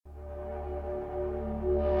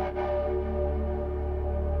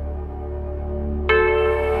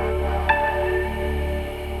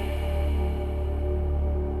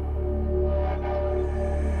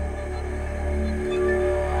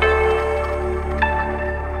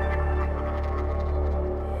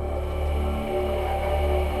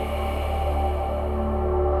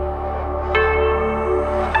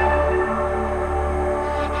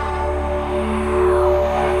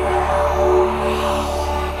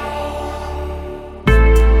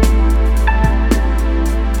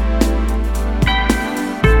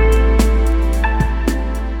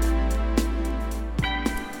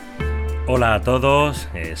Hola a todos,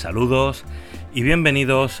 saludos y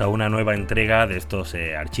bienvenidos a una nueva entrega de estos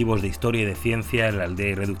archivos de historia y de ciencia en la aldea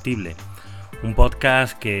irreductible. Un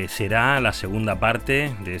podcast que será la segunda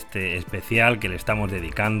parte de este especial que le estamos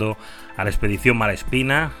dedicando a la expedición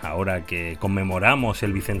Malespina, ahora que conmemoramos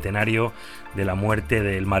el bicentenario de la muerte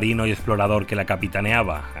del marino y explorador que la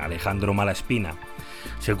capitaneaba, Alejandro Malaspina.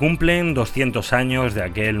 Se cumplen 200 años de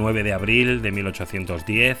aquel 9 de abril de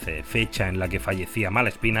 1810, fecha en la que fallecía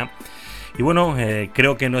Malaspina. Y bueno,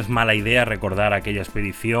 creo que no es mala idea recordar aquella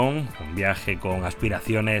expedición, un viaje con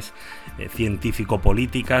aspiraciones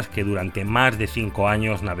científico-políticas que durante más de 5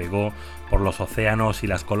 años navegó por los océanos y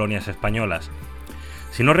las colonias españolas.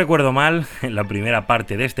 Si no recuerdo mal, en la primera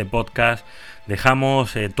parte de este podcast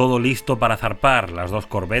dejamos todo listo para zarpar. Las dos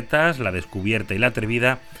corbetas, la Descubierta y la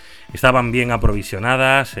Atrevida, estaban bien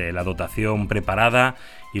aprovisionadas, la dotación preparada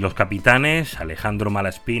y los capitanes, Alejandro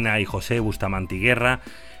Malaspina y José Bustamante Guerra,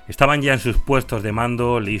 estaban ya en sus puestos de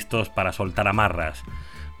mando listos para soltar amarras.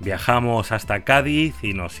 Viajamos hasta Cádiz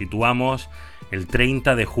y nos situamos el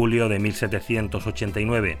 30 de julio de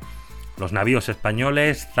 1789. Los navíos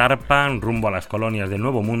españoles zarpan rumbo a las colonias del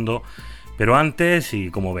Nuevo Mundo, pero antes, y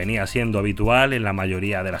como venía siendo habitual en la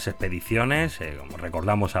mayoría de las expediciones, como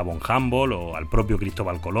recordamos a von Humboldt o al propio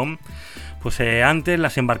Cristóbal Colón, pues antes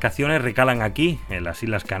las embarcaciones recalan aquí, en las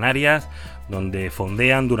Islas Canarias, donde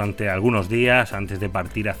fondean durante algunos días antes de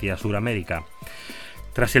partir hacia Sudamérica.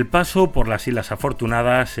 Tras el paso por las Islas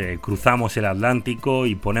Afortunadas, cruzamos el Atlántico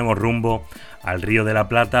y ponemos rumbo al Río de la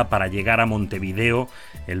Plata para llegar a Montevideo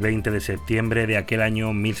el 20 de septiembre de aquel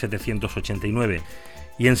año 1789.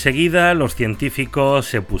 Y enseguida los científicos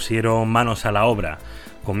se pusieron manos a la obra.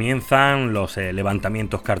 Comienzan los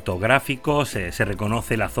levantamientos cartográficos, se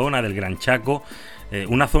reconoce la zona del Gran Chaco,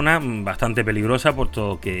 una zona bastante peligrosa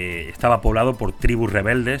puesto que estaba poblado por tribus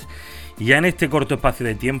rebeldes. Y ya en este corto espacio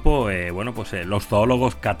de tiempo, los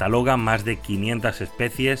zoólogos catalogan más de 500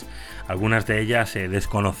 especies, algunas de ellas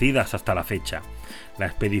desconocidas hasta la fecha. La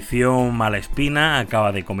expedición Malaspina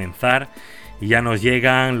acaba de comenzar y ya nos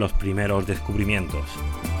llegan los primeros descubrimientos.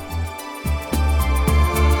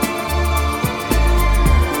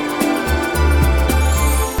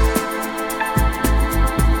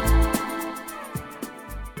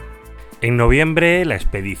 En noviembre la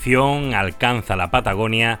expedición alcanza la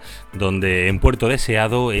Patagonia, donde en Puerto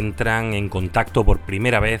Deseado entran en contacto por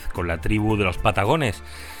primera vez con la tribu de los Patagones.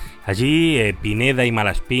 Allí Pineda y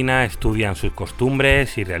Malaspina estudian sus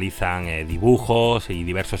costumbres y realizan dibujos y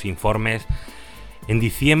diversos informes. En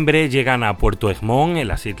diciembre llegan a Puerto Egmont, en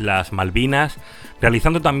las Islas Malvinas,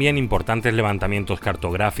 realizando también importantes levantamientos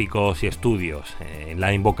cartográficos y estudios. En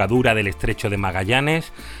la embocadura del Estrecho de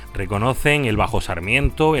Magallanes reconocen el Bajo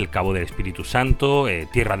Sarmiento, el Cabo del Espíritu Santo,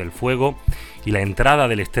 Tierra del Fuego y la entrada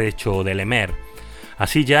del Estrecho de Lemer.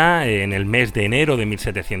 Así ya, en el mes de enero de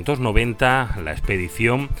 1790, la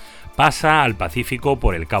expedición pasa al Pacífico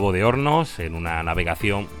por el Cabo de Hornos en una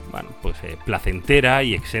navegación placentera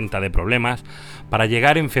y exenta de problemas para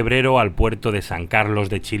llegar en febrero al puerto de San Carlos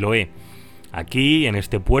de Chiloé. Aquí, en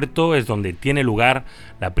este puerto, es donde tiene lugar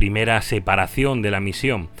la primera separación de la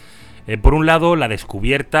misión. Por un lado, la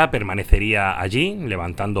Descubierta permanecería allí,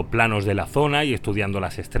 levantando planos de la zona y estudiando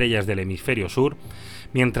las estrellas del hemisferio sur,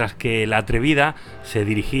 mientras que la Atrevida se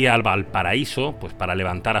dirigía al Valparaíso, para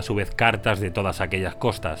levantar a su vez cartas de todas aquellas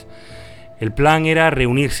costas. El plan era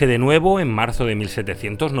reunirse de nuevo en marzo de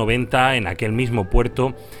 1790 en aquel mismo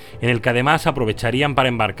puerto, en el que además aprovecharían para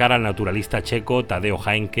embarcar al naturalista checo Tadeo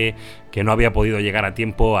Heinke, que no había podido llegar a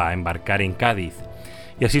tiempo a embarcar en Cádiz.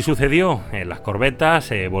 Y así sucedió. Las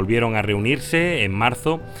corbetas volvieron a reunirse en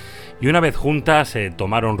marzo y una vez juntas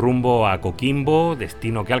tomaron rumbo a Coquimbo,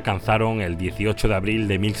 destino que alcanzaron el 18 de abril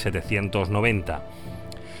de 1790.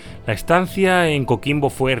 La estancia en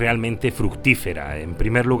Coquimbo fue realmente fructífera. En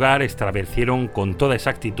primer lugar, establecieron con toda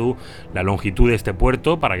exactitud la longitud de este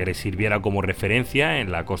puerto para que les sirviera como referencia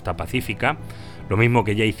en la costa pacífica, lo mismo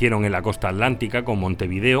que ya hicieron en la costa atlántica con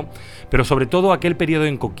Montevideo, pero sobre todo aquel periodo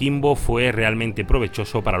en Coquimbo fue realmente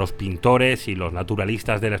provechoso para los pintores y los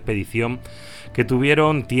naturalistas de la expedición, que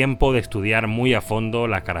tuvieron tiempo de estudiar muy a fondo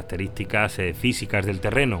las características físicas del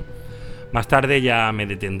terreno. Más tarde ya me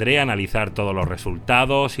detendré a analizar todos los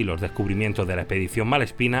resultados y los descubrimientos de la expedición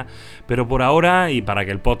Malaspina, pero por ahora, y para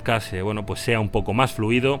que el podcast sea un poco más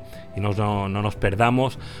fluido y no nos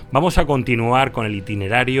perdamos, vamos a continuar con el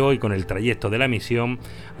itinerario y con el trayecto de la misión,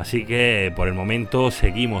 así que por el momento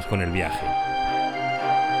seguimos con el viaje.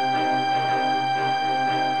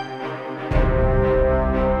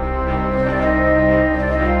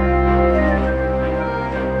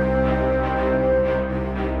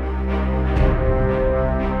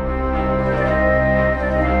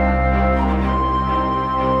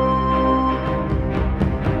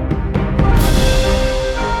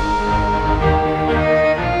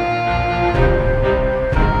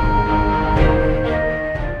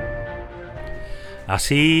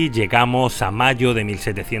 Así llegamos a mayo de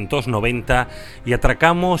 1790 y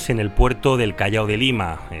atracamos en el puerto del Callao de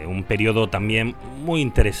Lima, un periodo también muy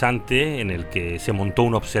interesante en el que se montó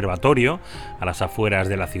un observatorio a las afueras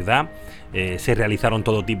de la ciudad, se realizaron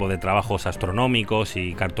todo tipo de trabajos astronómicos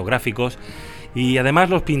y cartográficos y además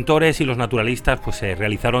los pintores y los naturalistas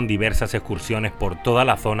realizaron diversas excursiones por toda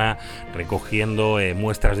la zona recogiendo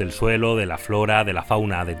muestras del suelo, de la flora, de la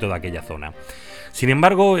fauna de toda aquella zona. Sin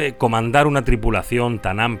embargo, comandar una tripulación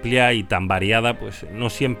tan amplia y tan variada no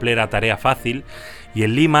siempre era tarea fácil y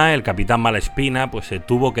en Lima el capitán Malespina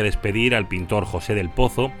tuvo que despedir al pintor José del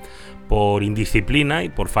Pozo por indisciplina y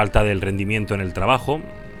por falta del rendimiento en el trabajo,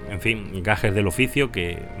 en fin, gajes del oficio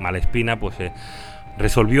que Malespina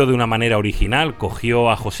resolvió de una manera original.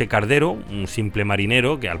 Cogió a José Cardero, un simple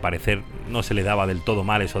marinero que al parecer no se le daba del todo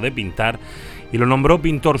mal eso de pintar, y lo nombró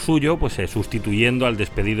pintor suyo, sustituyendo al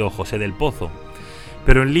despedido José del Pozo.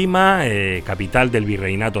 Pero en Lima, capital del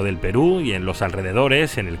Virreinato del Perú, y en los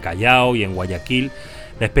alrededores, en el Callao y en Guayaquil,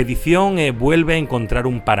 la expedición vuelve a encontrar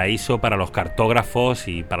un paraíso para los cartógrafos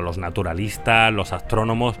y para los naturalistas, los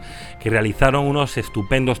astrónomos, que realizaron unos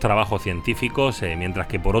estupendos trabajos científicos, mientras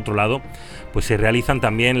que por otro lado se realizan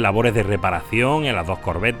también labores de reparación en las dos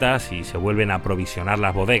corbetas y se vuelven a aprovisionar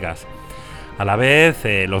las bodegas. A la vez,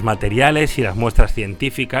 los materiales y las muestras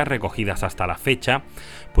científicas recogidas hasta la fecha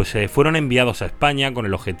fueron enviados a España con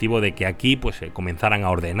el objetivo de que aquí comenzaran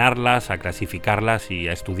a ordenarlas, a clasificarlas y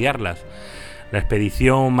a estudiarlas. La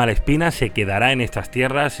expedición Malespina se quedará en estas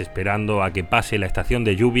tierras esperando a que pase la estación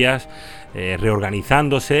de lluvias,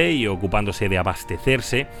 reorganizándose y ocupándose de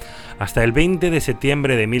abastecerse hasta el 20 de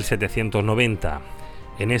septiembre de 1790.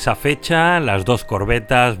 En esa fecha, las dos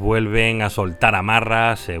corbetas vuelven a soltar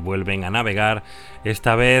amarras, vuelven a navegar,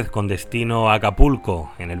 esta vez con destino a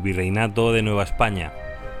Acapulco, en el Virreinato de Nueva España.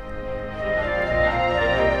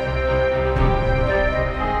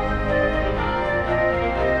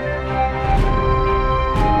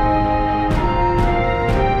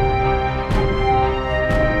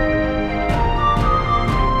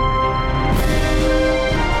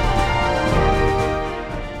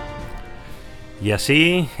 Y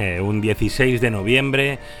así, un 16 de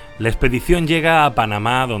noviembre, la expedición llega a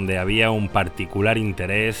Panamá, donde había un particular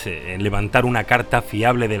interés en levantar una carta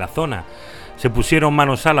fiable de la zona. Se pusieron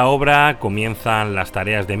manos a la obra, comienzan las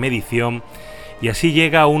tareas de medición y así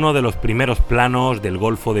llega uno de los primeros planos del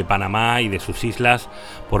Golfo de Panamá y de sus islas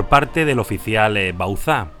por parte del oficial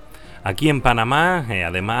Bauzá. Aquí en Panamá,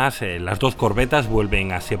 además, las dos corbetas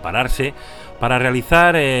vuelven a separarse para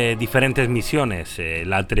realizar diferentes misiones.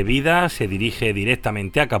 La Atrevida se dirige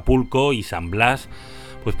directamente a Acapulco y San Blas,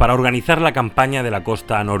 para organizar la campaña de la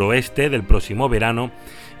costa noroeste del próximo verano,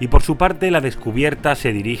 y por su parte la Descubierta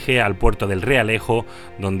se dirige al puerto del Realejo,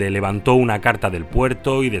 donde levantó una carta del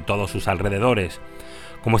puerto y de todos sus alrededores.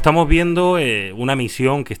 Como estamos viendo, una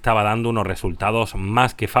misión que estaba dando unos resultados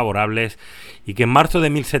más que favorables y que en marzo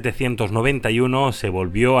de 1791 se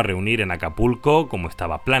volvió a reunir en Acapulco como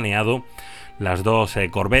estaba planeado. Las dos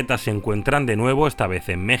corbetas se encuentran de nuevo, esta vez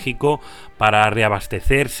en México, para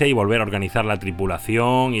reabastecerse y volver a organizar la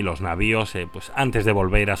tripulación y los navíos antes de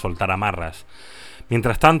volver a soltar amarras.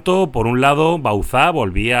 Mientras tanto, por un lado, Bauzá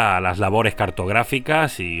volvía a las labores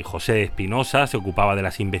cartográficas y José Espinosa se ocupaba de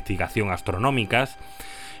las investigaciones astronómicas.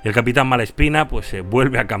 El capitán Malespina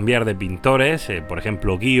vuelve a cambiar de pintores, por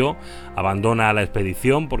ejemplo Guío abandona la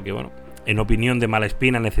expedición porque en opinión de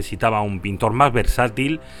Malespina necesitaba un pintor más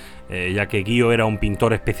versátil, ya que Guío era un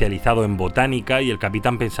pintor especializado en botánica y el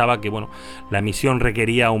capitán pensaba que la misión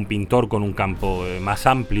requería un pintor con un campo más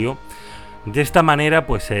amplio. De esta manera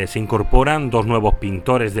se incorporan dos nuevos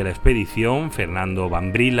pintores de la expedición, Fernando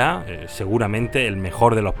Bambrila, seguramente el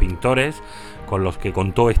mejor de los pintores con los que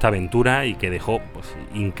contó esta aventura y que dejó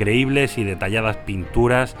increíbles y detalladas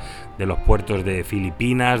pinturas de los puertos de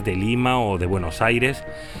Filipinas, de Lima o de Buenos Aires.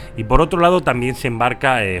 Y por otro lado también se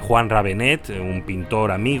embarca Juan Rabenet, un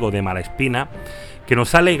pintor amigo de Malespina, que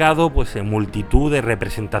nos ha legado multitud de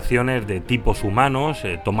representaciones de tipos humanos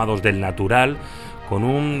tomados del natural, con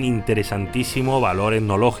un interesantísimo valor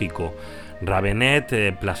etnológico.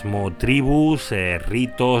 Rabenet plasmó tribus,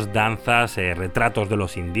 ritos, danzas, retratos de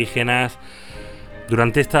los indígenas.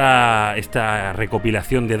 Durante esta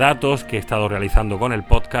recopilación de datos que he estado realizando con el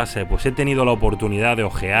podcast, he tenido la oportunidad de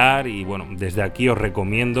ojear y desde aquí os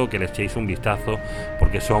recomiendo que le echéis un vistazo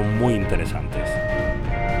porque son muy interesantes.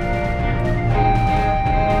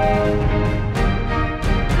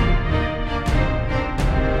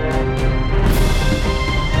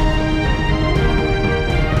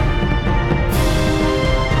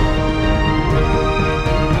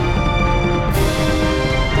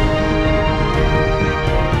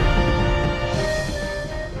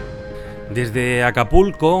 Desde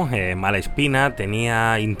Acapulco, Malespina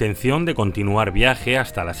tenía intención de continuar viaje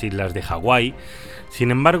hasta las islas de Hawái.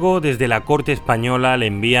 Sin embargo, desde la corte española le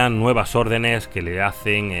envían nuevas órdenes que le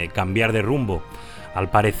hacen cambiar de rumbo. Al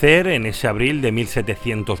parecer, en ese abril de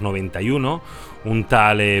 1791, un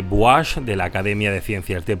tal Buache de la Academia de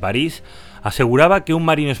Ciencias de París aseguraba que un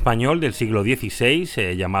marino español del siglo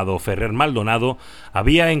XVI, llamado Ferrer Maldonado,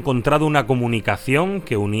 había encontrado una comunicación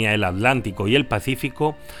que unía el Atlántico y el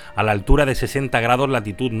Pacífico a la altura de 60 grados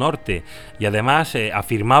latitud norte, y además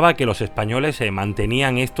afirmaba que los españoles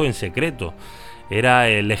mantenían esto en secreto. Era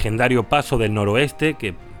el legendario paso del noroeste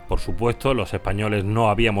que, por supuesto, los españoles no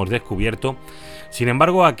habíamos descubierto. Sin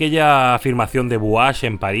embargo, aquella afirmación de Buache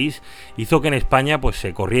en París hizo que en España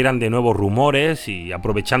se corrieran de nuevo rumores, y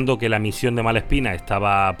aprovechando que la misión de Malespina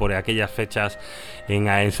estaba por aquellas fechas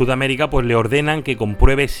en Sudamérica, le ordenan que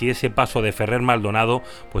compruebe si ese paso de Ferrer Maldonado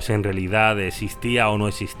en realidad existía o no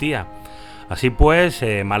existía. Así pues,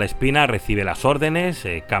 Malespina recibe las órdenes,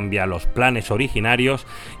 cambia los planes originarios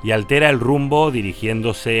y altera el rumbo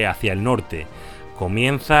dirigiéndose hacia el norte.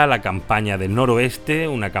 Comienza la campaña del noroeste,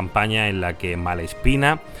 una campaña en la que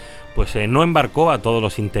Malespina no embarcó a todos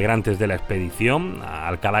los integrantes de la expedición.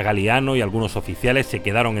 Alcalá Galiano y algunos oficiales se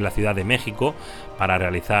quedaron en la Ciudad de México para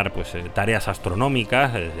realizar tareas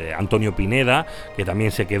astronómicas. Antonio Pineda, que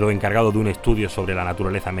también se quedó encargado de un estudio sobre la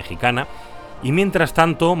naturaleza mexicana. Y mientras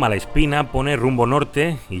tanto, Malespina pone rumbo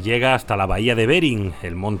norte y llega hasta la bahía de Bering,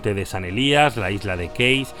 el monte de San Elías, la isla de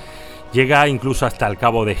Case. Llega incluso hasta el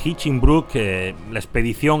cabo de Hinchinbrook. La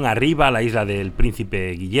expedición arriba a la isla del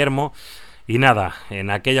Príncipe Guillermo. Y nada, en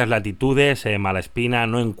aquellas latitudes Malespina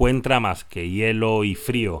no encuentra más que hielo y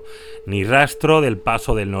frío, ni rastro del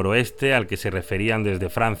paso del noroeste al que se referían desde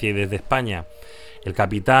Francia y desde España. El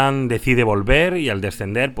capitán decide volver y al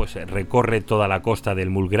descender recorre toda la costa del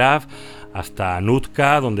Mulgrave hasta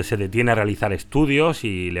Nootka, donde se detiene a realizar estudios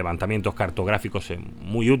y levantamientos cartográficos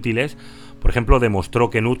muy útiles. Por ejemplo, demostró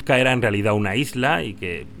que Nootka era en realidad una isla y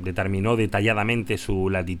que determinó detalladamente su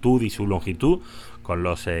latitud y su longitud con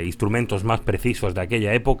los instrumentos más precisos de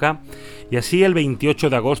aquella época. Y así, el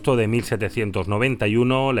 28 de agosto de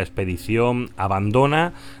 1791, la expedición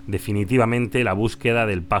abandona definitivamente la búsqueda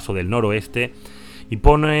del paso del noroeste y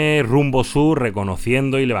pone rumbo sur,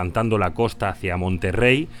 reconociendo y levantando la costa hacia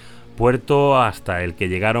Monterrey, puerto hasta el que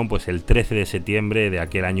llegaron el 13 de septiembre de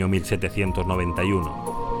aquel año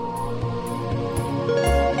 1791.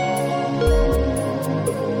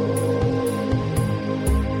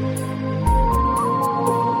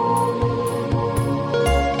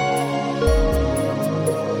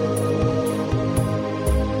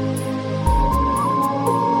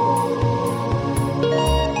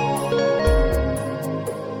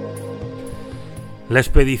 La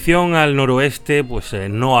expedición al noroeste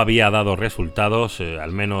no había dado resultados,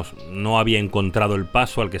 al menos no había encontrado el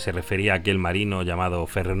paso al que se refería aquel marino llamado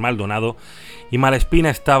Ferrer Maldonado, y Malespina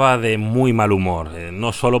estaba de muy mal humor,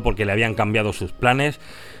 no solo porque le habían cambiado sus planes,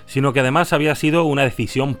 sino que además había sido una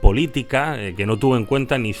decisión política que no tuvo en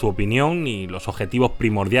cuenta ni su opinión ni los objetivos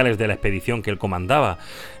primordiales de la expedición que él comandaba.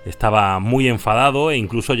 Estaba muy enfadado e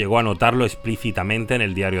incluso llegó a notarlo explícitamente en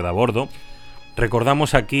el diario de a bordo.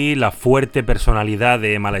 Recordamos aquí la fuerte personalidad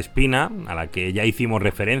de Malespina, a la que ya hicimos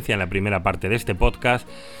referencia en la primera parte de este podcast,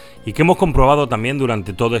 y que hemos comprobado también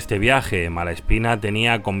durante todo este viaje. Malespina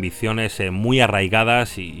tenía convicciones muy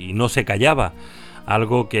arraigadas y no se callaba,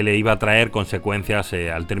 algo que le iba a traer consecuencias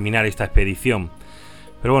al terminar esta expedición.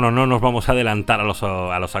 Pero bueno, no nos vamos a adelantar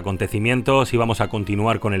a los acontecimientos y vamos a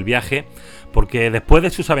continuar con el viaje, porque después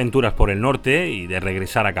de sus aventuras por el norte y de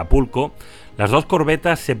regresar a Acapulco, las dos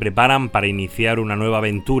corbetas se preparan para iniciar una nueva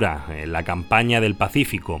aventura en la campaña del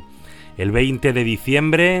Pacífico. El 20 de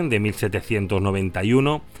diciembre de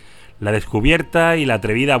 1791, la Descubierta y la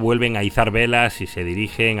Atrevida vuelven a izar velas y se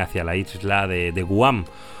dirigen hacia la isla de Guam,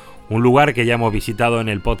 un lugar que ya hemos visitado en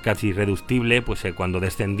el podcast Irreductible, cuando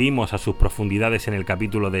descendimos a sus profundidades en el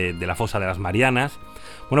capítulo de la fosa de las Marianas.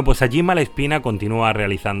 Bueno, allí Malespina continúa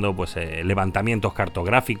realizando levantamientos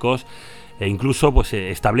cartográficos e incluso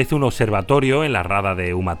establece un observatorio en la rada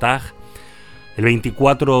de Humatag. El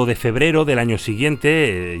 24 de febrero del año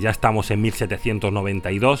siguiente, ya estamos en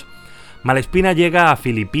 1792, Malespina llega a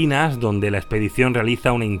Filipinas, donde la expedición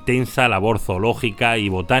realiza una intensa labor zoológica y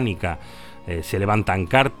botánica. Se levantan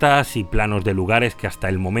cartas y planos de lugares que hasta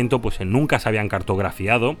el momento nunca se habían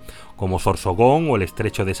cartografiado, como Sorsogón o el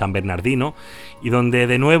estrecho de San Bernardino, y donde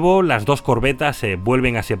de nuevo las dos corbetas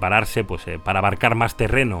vuelven a separarse para abarcar más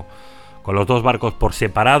terreno. Con los dos barcos por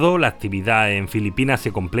separado, la actividad en Filipinas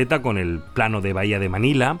se completa con el plano de Bahía de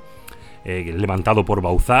Manila, levantado por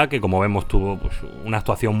Bauzá, que como vemos tuvo una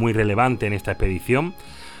actuación muy relevante en esta expedición.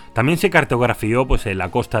 También se cartografió pues, en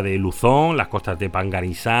la costa de Luzón, las costas de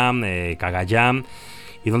Pangarisán, Cagayán,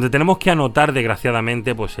 y donde tenemos que anotar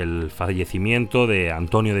desgraciadamente pues, el fallecimiento de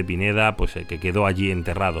Antonio de Pineda, pues, que quedó allí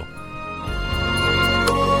enterrado.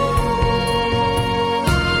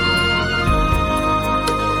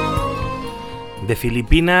 De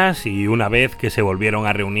Filipinas, y una vez que se volvieron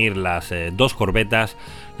a reunir las dos corbetas,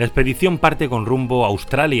 la expedición parte con rumbo a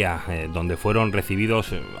Australia, donde fueron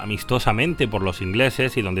recibidos amistosamente por los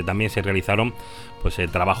ingleses y donde también se realizaron pues,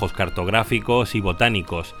 trabajos cartográficos y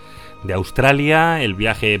botánicos. De Australia el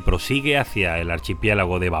viaje prosigue hacia el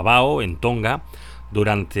archipiélago de Babao, en Tonga.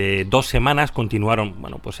 Durante 2 semanas continuaron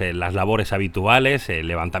las labores habituales,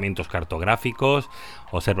 levantamientos cartográficos,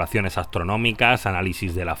 observaciones astronómicas,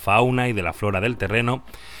 análisis de la fauna y de la flora del terreno.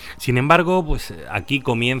 Sin embargo, pues aquí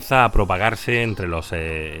comienza a propagarse entre los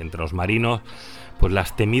marinos pues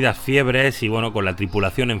las temidas fiebres y con la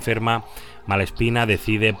tripulación enferma, Malespina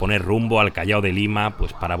decide poner rumbo al Callao de Lima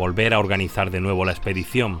pues para volver a organizar de nuevo la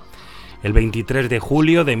expedición. El 23 de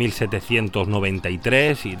julio de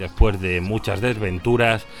 1793, y después de muchas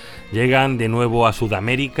desventuras, llegan de nuevo a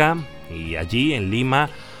Sudamérica, y allí, en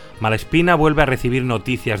Lima, Malespina vuelve a recibir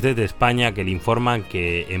noticias desde España que le informan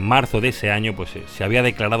que en marzo de ese año pues, se había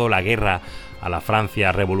declarado la guerra a la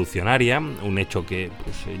Francia revolucionaria, un hecho que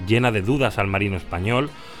llena de dudas al marino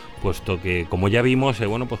español, puesto que, como ya vimos,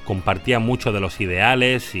 compartía mucho de los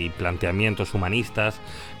ideales y planteamientos humanistas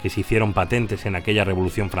que se hicieron patentes en aquella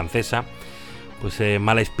Revolución Francesa.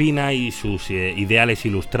 Malespina y sus ideales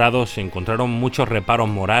ilustrados encontraron muchos reparos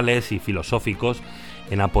morales y filosóficos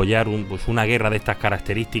en apoyar una guerra de estas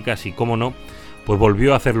características y, cómo no, pues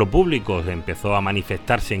volvió a hacerlo público, empezó a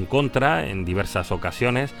manifestarse en contra en diversas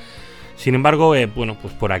ocasiones. Sin embargo,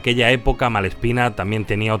 por aquella época Malespina también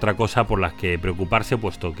tenía otra cosa por la que preocuparse,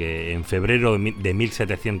 puesto que en febrero de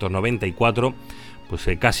 1794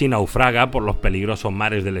 casi naufraga por los peligrosos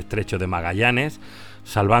mares del estrecho de Magallanes,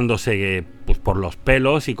 salvándose por los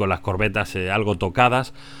pelos y con las corbetas algo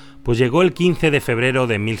tocadas. Pues llegó el 15 de febrero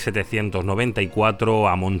de 1794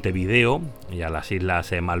 a Montevideo y a las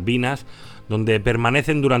Islas Malvinas, donde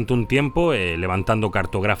permanecen durante un tiempo levantando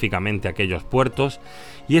cartográficamente aquellos puertos,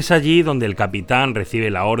 y es allí donde el capitán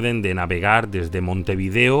recibe la orden de navegar desde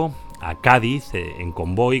Montevideo a Cádiz en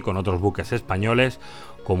convoy con otros buques españoles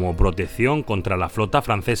como protección contra la flota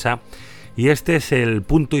francesa. Y este es el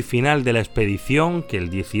punto y final de la expedición, que el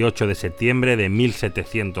 18 de septiembre de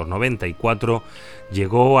 1794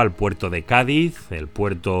 llegó al puerto de Cádiz, el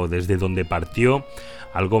puerto desde donde partió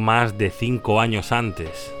algo más de 5 años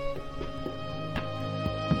antes.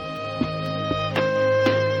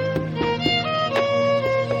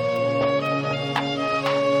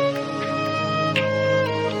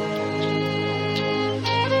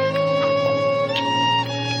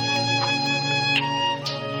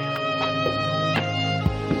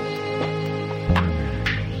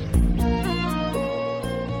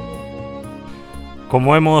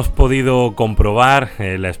 Como hemos podido comprobar,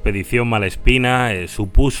 la expedición Malespina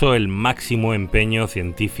supuso el máximo empeño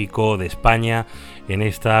científico de España en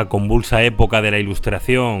esta convulsa época de la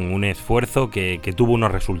Ilustración, un esfuerzo que tuvo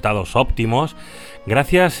unos resultados óptimos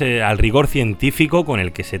gracias al rigor científico con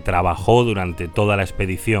el que se trabajó durante toda la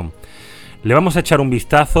expedición. Le vamos a echar un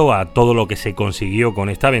vistazo a todo lo que se consiguió con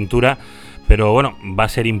esta aventura, pero va a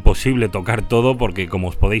ser imposible tocar todo porque, como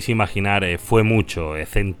os podéis imaginar, fue mucho,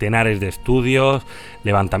 centenares de estudios,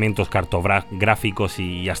 levantamientos cartográficos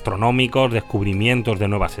y astronómicos, descubrimientos de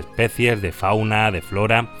nuevas especies, de fauna, de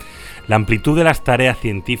flora. La amplitud de las tareas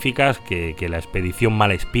científicas que la expedición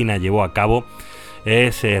Malespina llevó a cabo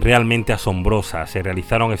es realmente asombrosa. Se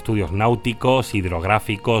realizaron estudios náuticos,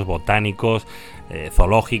 hidrográficos, botánicos,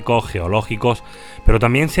 zoológicos, geológicos, pero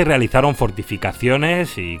también se realizaron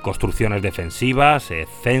fortificaciones y construcciones defensivas,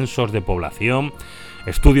 censos de población,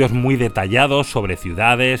 estudios muy detallados sobre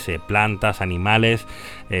ciudades, plantas, animales,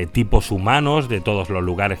 tipos humanos de todos los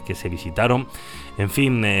lugares que se visitaron. En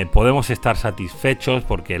fin, podemos estar satisfechos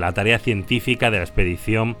porque la tarea científica de la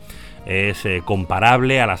expedición es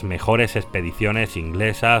comparable a las mejores expediciones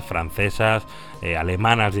inglesas, francesas,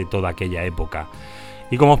 alemanas de toda aquella época.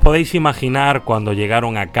 Y como os podéis imaginar, cuando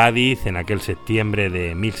llegaron a Cádiz en aquel septiembre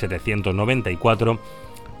de 1794,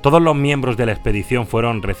 todos los miembros de la expedición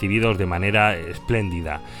fueron recibidos de manera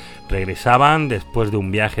espléndida. Regresaban después de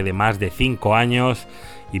un viaje de más de 5 años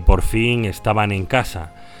y por fin estaban en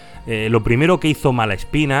casa. Lo primero que hizo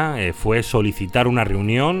Malespina fue solicitar una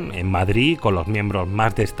reunión en Madrid con los miembros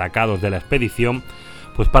más destacados de la expedición,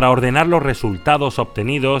 pues para ordenar los resultados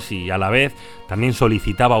obtenidos, y a la vez también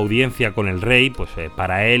solicitaba audiencia con el rey,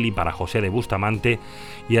 para él y para José de Bustamante,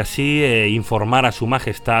 y así informar a su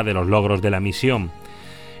majestad de los logros de la misión.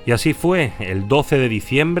 Y así fue, el 12 de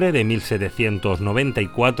diciembre de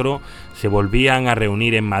 1794 se volvían a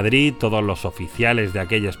reunir en Madrid todos los oficiales de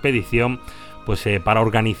aquella expedición para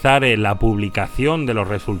organizar la publicación de los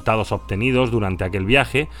resultados obtenidos durante aquel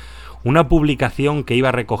viaje, una publicación que iba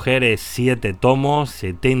a recoger 7 tomos,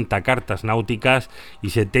 70 cartas náuticas y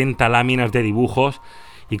 70 láminas de dibujos,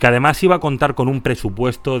 y que además iba a contar con un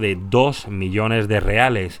presupuesto de 2 millones de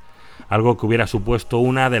reales, algo que hubiera supuesto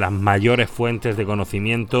una de las mayores fuentes de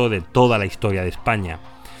conocimiento de toda la historia de España.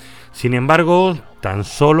 Sin embargo, tan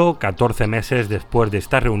solo 14 meses después de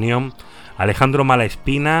esta reunión, Alejandro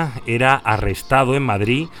Malaspina era arrestado en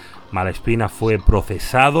Madrid. Malaspina fue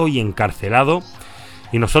procesado y encarcelado,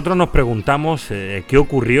 y nosotros nos preguntamos qué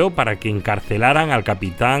ocurrió para que encarcelaran al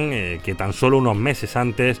capitán que tan solo unos meses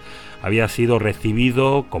antes había sido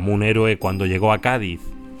recibido como un héroe cuando llegó a Cádiz.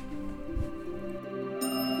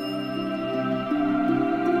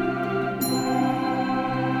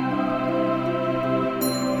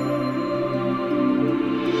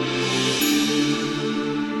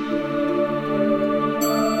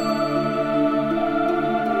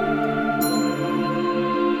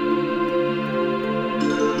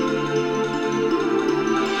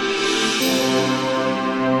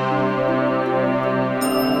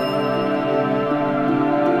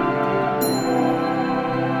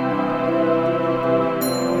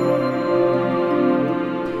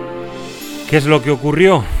 ¿Qué es lo que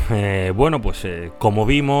ocurrió? Como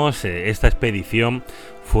vimos, esta expedición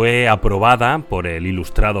fue aprobada por el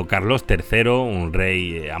ilustrado Carlos III, un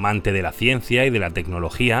rey amante de la ciencia y de la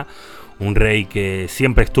tecnología, un rey que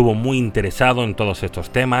siempre estuvo muy interesado en todos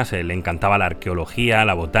estos temas. Le encantaba la arqueología,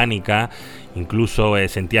 la botánica, incluso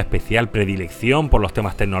sentía especial predilección por los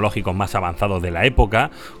temas tecnológicos más avanzados de la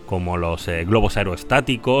época, como los globos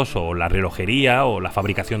aerostáticos o la relojería o la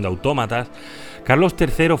fabricación de autómatas. Carlos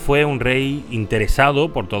III fue un rey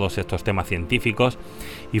interesado por todos estos temas científicos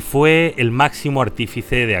y fue el máximo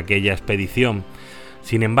artífice de aquella expedición.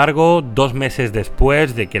 Sin embargo, 2 meses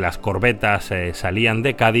después de que las corbetas salían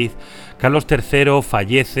de Cádiz, Carlos III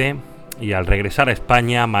fallece, y al regresar a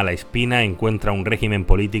España, Malaspina encuentra un régimen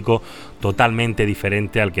político totalmente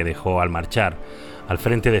diferente al que dejó al marchar. Al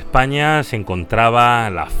frente de España se encontraba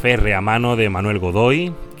la férrea mano de Manuel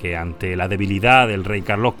Godoy, que ante la debilidad del rey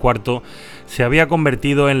Carlos IV se había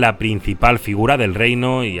convertido en la principal figura del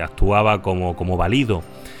reino y actuaba como valido.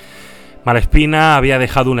 Malaspina había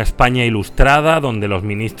dejado una España ilustrada, donde los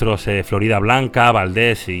ministros Florida Blanca,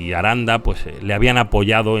 Valdés y Aranda le habían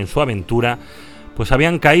apoyado en su aventura,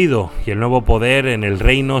 habían caído, y el nuevo poder en el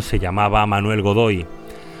reino se llamaba Manuel Godoy.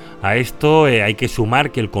 A esto hay que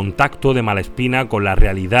sumar que el contacto de Malaspina con la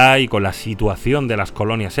realidad y con la situación de las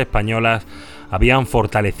colonias españolas habían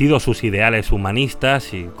fortalecido sus ideales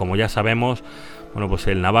humanistas, y como ya sabemos,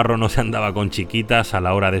 el navarro no se andaba con chiquitas a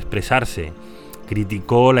la hora de expresarse.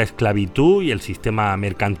 Criticó la esclavitud y el sistema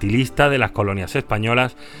mercantilista de las colonias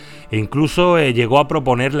españolas, e incluso llegó a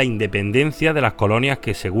proponer la independencia de las colonias,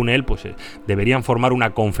 que según él deberían formar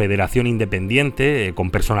una confederación independiente, con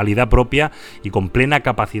personalidad propia y con plena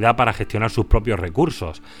capacidad para gestionar sus propios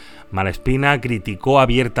recursos. Malaspina criticó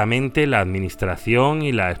abiertamente la administración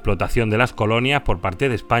y la explotación de las colonias por parte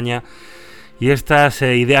de España, y estas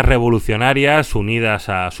ideas revolucionarias, unidas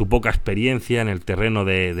a su poca experiencia en el terreno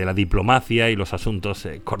de la diplomacia y los asuntos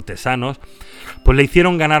cortesanos, le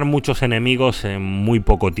hicieron ganar muchos enemigos en muy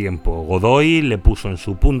poco tiempo. Godoy le puso en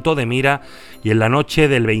su punto de mira, y en la noche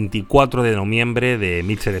del 24 de noviembre de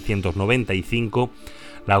 1795,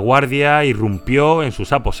 la Guardia irrumpió en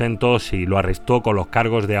sus aposentos y lo arrestó con los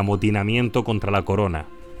cargos de amotinamiento contra la corona.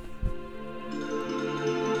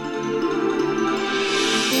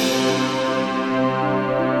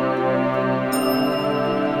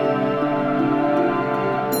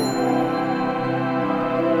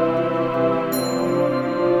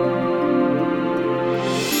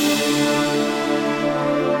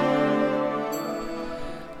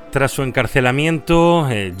 Tras su encarcelamiento,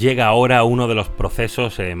 llega ahora uno de los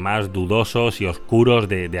procesos más dudosos y oscuros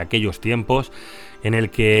de aquellos tiempos, en el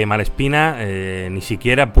que Malaspina ni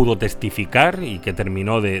siquiera pudo testificar, y que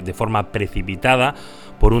terminó de forma precipitada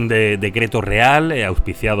por un decreto real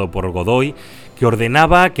auspiciado por Godoy, que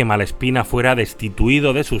ordenaba que Malaspina fuera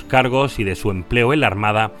destituido de sus cargos y de su empleo en la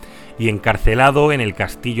Armada y encarcelado en el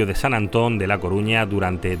castillo de San Antón de La Coruña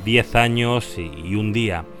durante 10 años y un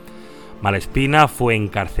día. Malaspina fue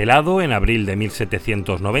encarcelado en abril de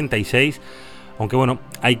 1796, aunque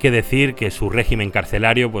hay que decir que su régimen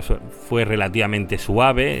carcelario fue relativamente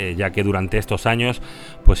suave, ya que durante estos años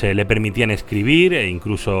le permitían escribir e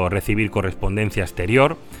incluso recibir correspondencia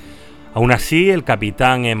exterior. Aún así, el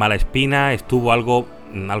capitán Malaspina estuvo algo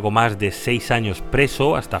algo más de 6 años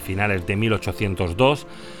preso hasta finales de 1802,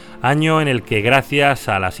 año en el que, gracias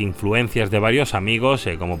a las influencias de varios amigos,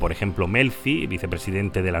 como por ejemplo Melzi,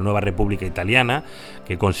 vicepresidente de la nueva República Italiana,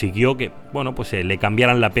 que consiguió que le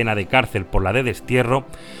cambiaran la pena de cárcel por la de destierro,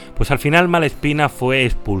 pues al final Malespina fue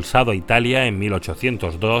expulsado a Italia en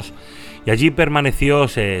 1802 y allí permaneció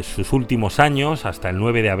sus últimos años hasta el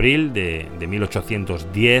 9 de abril de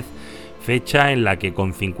 1810, fecha en la que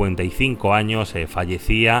con 55 años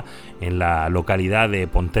fallecía en la localidad de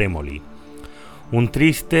Pontremoli. Un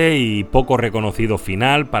triste y poco reconocido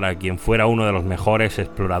final para quien fuera uno de los mejores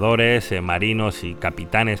exploradores, marinos y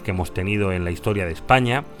capitanes que hemos tenido en la historia de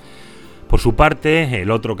España. Por su parte,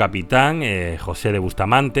 el otro capitán, José de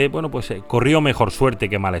Bustamante, corrió mejor suerte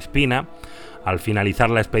que Malespina. Al finalizar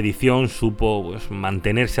la expedición supo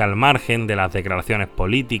mantenerse al margen de las declaraciones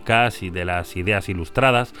políticas y de las ideas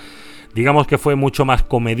ilustradas. Digamos que fue mucho más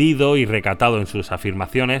comedido y recatado en sus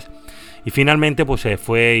afirmaciones. Y finalmente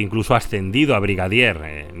fue incluso ascendido a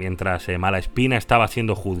brigadier, mientras Malespina estaba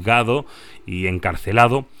siendo juzgado y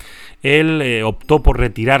encarcelado. Él optó por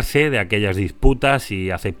retirarse de aquellas disputas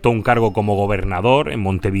y aceptó un cargo como gobernador en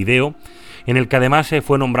Montevideo, en el que además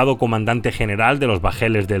fue nombrado comandante general de los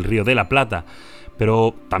bajeles del Río de la Plata.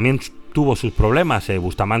 Pero también tuvo sus problemas.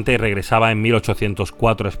 Bustamante regresaba en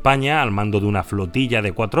 1804 a España al mando de una flotilla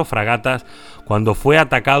de 4 fragatas cuando fue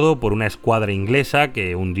atacado por una escuadra inglesa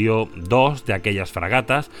que hundió 2 de aquellas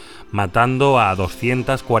fragatas, matando a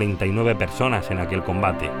 249 personas en aquel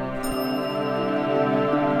combate.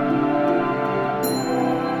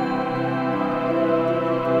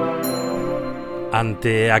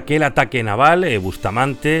 Ante aquel ataque naval,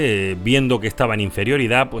 Bustamante, viendo que estaba en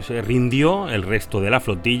inferioridad, rindió el resto de la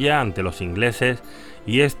flotilla ante los ingleses,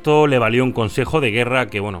 y esto le valió un consejo de guerra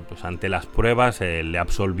que, ante las pruebas le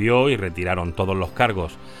absolvió y retiraron todos los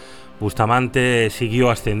cargos. Bustamante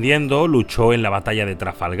siguió ascendiendo, luchó en la batalla de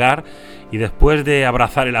Trafalgar y después de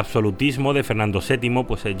abrazar el absolutismo de Fernando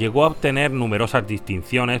VII, llegó a obtener numerosas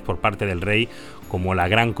distinciones por parte del rey, como la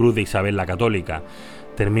Gran Cruz de Isabel la Católica.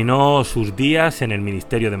 Terminó sus días en el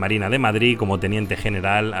Ministerio de Marina de Madrid como teniente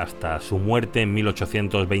general hasta su muerte en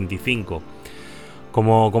 1825.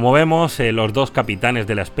 Como vemos, los dos capitanes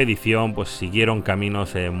de la expedición siguieron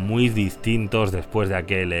caminos muy distintos después de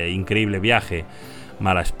aquel increíble viaje.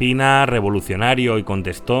 Malespina, revolucionario y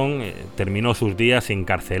contestón, terminó sus días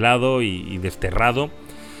encarcelado y desterrado.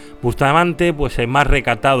 Bustamante, más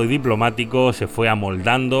recatado y diplomático, se fue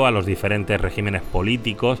amoldando a los diferentes regímenes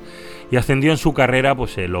políticos y ascendió en su carrera,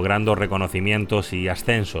 logrando reconocimientos y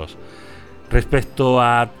ascensos. Respecto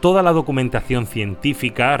a toda la documentación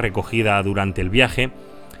científica recogida durante el viaje,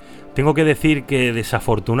 tengo que decir que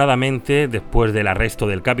desafortunadamente, después del arresto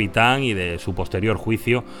del capitán y de su posterior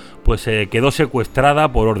juicio, quedó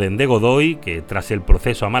secuestrada por orden de Godoy, que tras el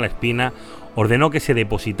proceso a Malespina ordenó que se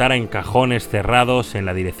depositara en cajones cerrados en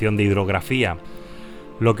la Dirección de Hidrografía,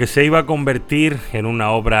 lo que se iba a convertir en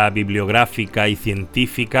una obra bibliográfica y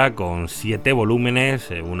científica con 7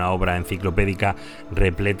 volúmenes, una obra enciclopédica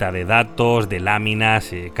repleta de datos, de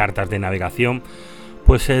láminas, cartas de navegación.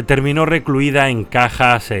 Terminó recluida en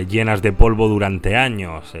cajas llenas de polvo durante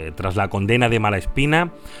años. Tras la condena de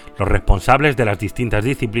Malespina, los responsables de las distintas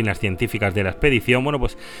disciplinas científicas de la expedición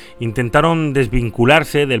intentaron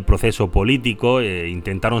desvincularse del proceso político e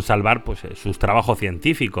intentaron salvar sus trabajos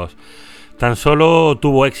científicos. Tan solo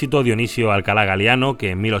tuvo éxito Dionisio Alcalá Galiano, que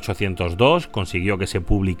en 1802 consiguió que se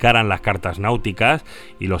publicaran las cartas náuticas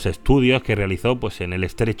y los estudios que realizó en el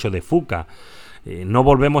estrecho de Fuca. No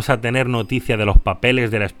volvemos a tener noticia de los papeles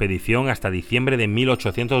de la expedición hasta diciembre de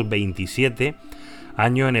 1827,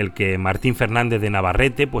 año en el que Martín Fernández de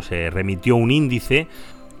Navarrete remitió un índice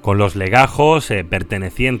con los legajos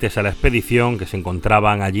pertenecientes a la expedición que se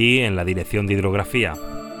encontraban allí en la Dirección de Hidrografía.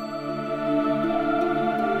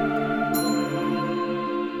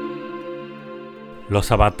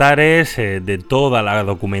 Los avatares de toda la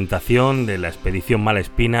documentación de la expedición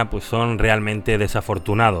Malespina son realmente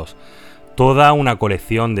desafortunados. Toda una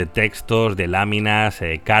colección de textos, de láminas,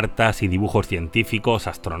 cartas y dibujos científicos,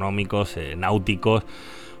 astronómicos, náuticos,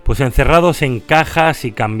 encerrados en cajas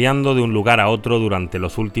y cambiando de un lugar a otro durante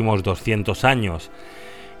los últimos 200 años.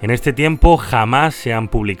 En este tiempo jamás se han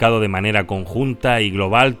publicado de manera conjunta y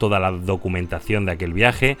global toda la documentación de aquel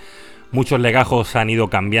viaje. Muchos legajos han ido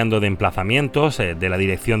cambiando de emplazamientos, de la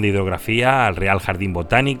Dirección de Hidrografía al Real Jardín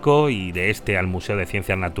Botánico y de este al Museo de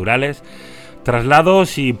Ciencias Naturales.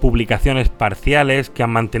 Traslados y publicaciones parciales que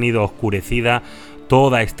han mantenido oscurecida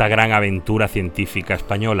toda esta gran aventura científica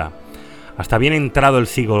española. Hasta bien entrado el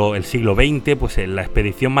siglo XX, pues la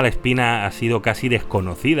expedición Malespina ha sido casi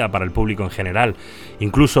desconocida para el público en general.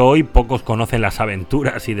 Incluso hoy pocos conocen las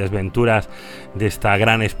aventuras y desventuras de esta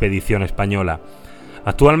gran expedición española.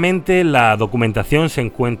 Actualmente la documentación se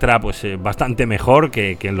encuentra bastante mejor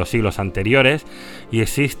que en los siglos anteriores y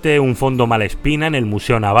existe un fondo Malespina en el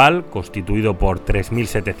Museo Naval constituido por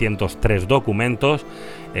 3.703 documentos,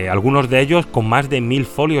 algunos de ellos con más de 1.000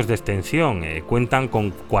 folios de extensión. Cuentan con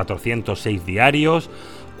 406 diarios,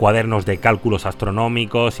 cuadernos de cálculos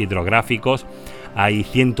astronómicos, hidrográficos, hay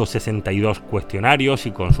 162 cuestionarios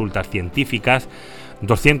y consultas científicas,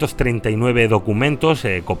 239 documentos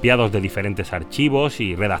copiados de diferentes archivos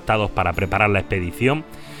y redactados para preparar la expedición,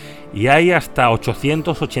 y hay hasta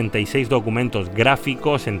 886 documentos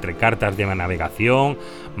gráficos entre cartas de navegación,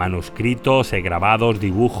 manuscritos, grabados,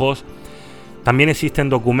 dibujos. También existen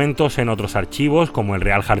documentos en otros archivos como el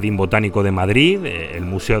Real Jardín Botánico de Madrid, el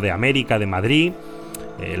Museo de América de Madrid,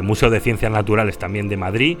 el Museo de Ciencias Naturales también de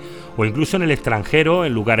Madrid, o incluso en el extranjero,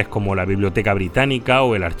 en lugares como la Biblioteca Británica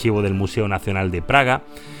o el Archivo del Museo Nacional de Praga.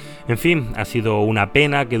 En fin, ha sido una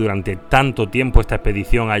pena que durante tanto tiempo esta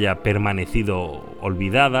expedición haya permanecido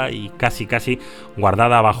olvidada y casi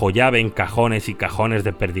guardada bajo llave en cajones y cajones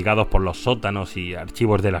desperdigados por los sótanos y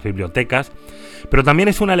archivos de las bibliotecas. Pero también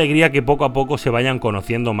es una alegría que poco a poco se vayan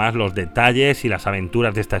conociendo más los detalles y las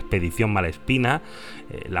aventuras de esta expedición Malespina,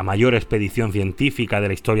 la mayor expedición científica de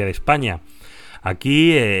la historia de España.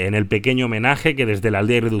 Aquí, en el pequeño homenaje que desde la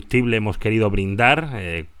Aldea Irreductible hemos querido brindar,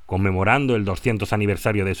 conmemorando el 200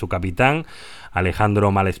 aniversario de su capitán,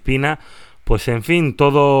 Alejandro Malespina, pues en fin,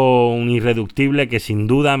 todo un irreductible que sin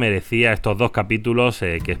duda merecía estos 2 capítulos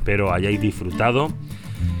que espero hayáis disfrutado.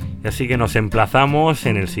 Así que nos emplazamos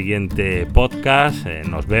en el siguiente podcast,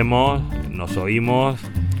 nos vemos, nos oímos,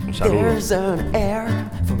 un saludo.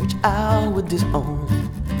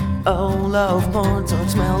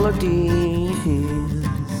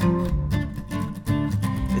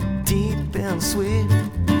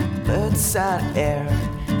 Birdside air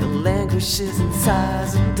that languishes and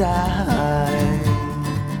sighs and dies,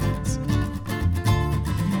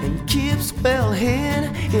 and keeps well hid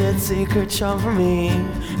its secret charm for me,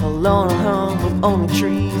 alone at home with only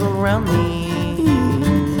trees around me.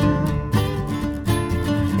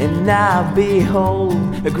 And I behold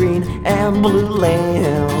a green and blue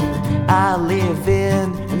land. I live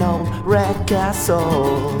in an old red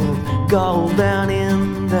castle, golden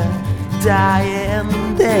in the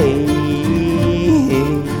dying day.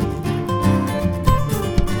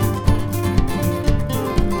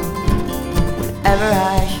 Whenever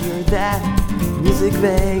I hear that music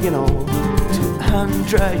vague and old,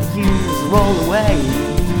 200 years roll away.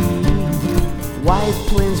 White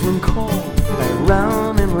plains run cold, I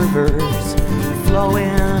run in reverse,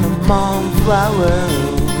 flowing among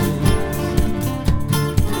flowers.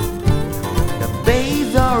 Now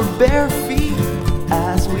bathe our bare feet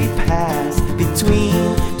as we pass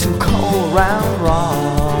between 2 cold round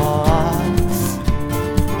rocks,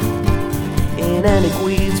 in antique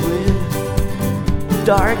weeds with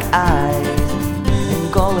dark eyes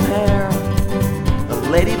and golden hair. A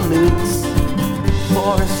lady looks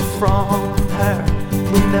forced from her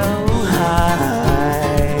window high.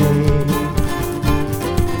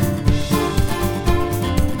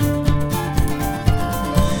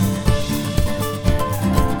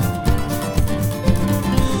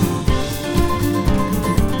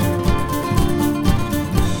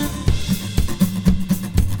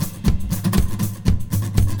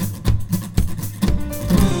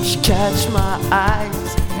 She catch my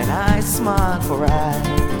eyes and I smile, for I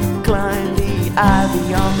climb the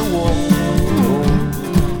ivy on the wall.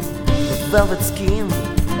 The velvet skin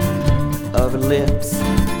of her lips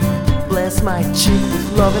bless my cheek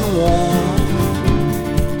with love and warmth.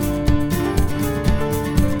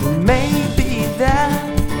 Maybe that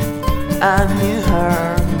I knew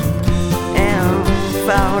her and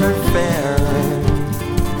found her fair.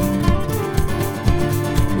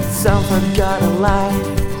 It's some forgotten life,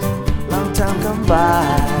 long time gone by.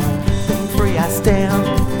 Being free I stand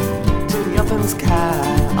to the open sky,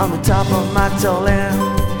 on the top of my tall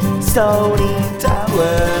and stony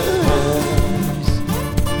tower.